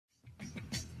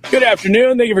Good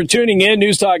afternoon. Thank you for tuning in.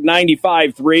 News Talk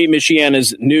 95.3,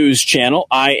 Michiana's news channel.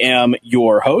 I am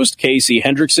your host, Casey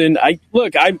Hendrickson.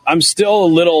 I'm still a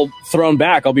little thrown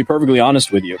back. I'll be perfectly honest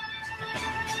with you.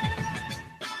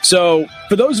 So,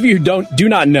 for those of you who do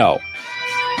not know,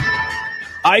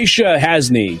 Aishah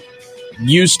Hasnie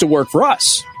used to work for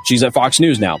us. She's at Fox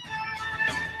News now.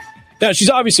 Now, she's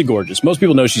obviously gorgeous. Most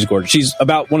people know she's gorgeous. She's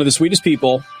about one of the sweetest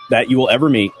people that you will ever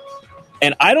meet.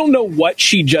 And I don't know what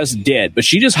she just did, but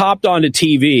she just hopped onto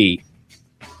TV,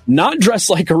 not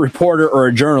dressed like a reporter or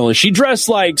a journalist. She dressed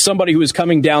like somebody who was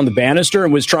coming down the banister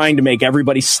and was trying to make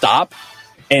everybody stop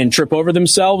and trip over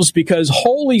themselves because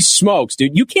holy smokes,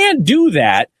 dude, you can't do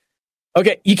that.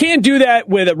 Okay, you can't do that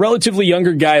with a relatively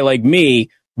younger guy like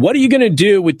me. What are you going to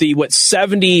do with the,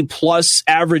 70-plus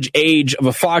average age of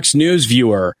a Fox News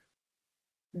viewer?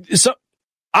 So,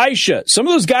 Aishah, some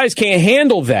of those guys can't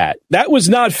handle that. That was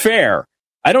not fair.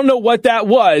 I don't know what that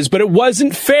was, but it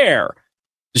wasn't fair.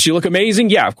 Does she look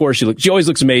amazing? Yeah, of course she always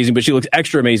looks amazing, but she looks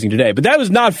extra amazing today. But that was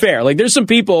not fair. Like, there's some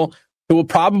people who will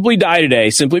probably die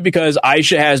today simply because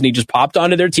Aishah Hasnie just popped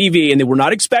onto their TV and they were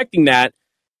not expecting that.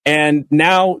 And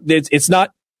now it's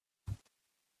not.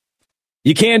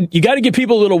 You got to give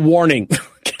people a little warning.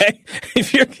 Okay.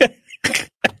 If you're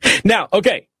now,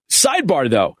 okay. Sidebar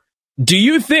though. Do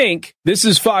you think this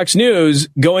is Fox News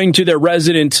going to their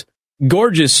resident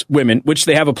gorgeous women, which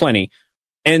they have a plenty,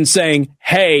 and saying,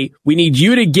 hey, we need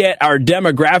you to get our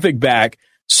demographic back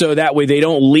so that way they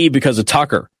don't leave because of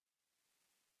Tucker?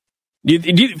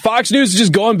 Fox News is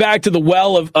just going back to the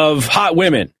well of hot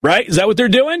women, right? Is that what they're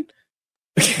doing?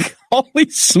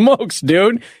 Holy smokes,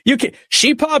 dude.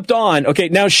 She popped on. Okay,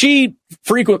 now she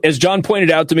as John pointed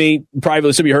out to me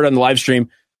privately, so we heard on the live stream,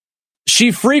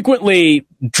 she frequently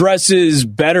dresses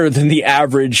better than the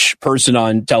average person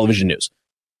on television news.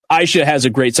 Aishah has a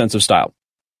great sense of style.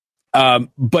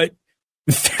 But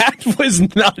that was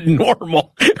not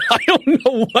normal. I don't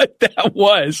know what that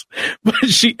was. But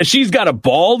she's got a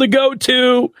ball to go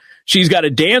to. She's got a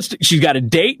dance. She's got a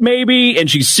date maybe,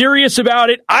 and she's serious about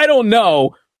it. I don't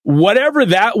know. Whatever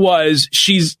that was,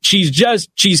 she's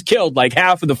killed like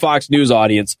half of the Fox News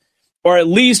audience, or at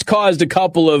least caused a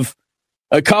couple of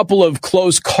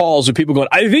close calls with people going,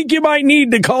 I think you might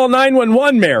need to call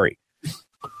 911, Mary.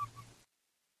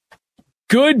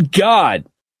 Good God.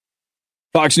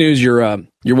 Fox News, you're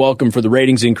welcome for the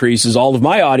ratings increases. All of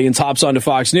my audience hops onto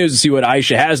Fox News to see what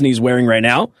Aishah Hasnie's wearing right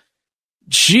now.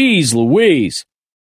 Jeez Louise.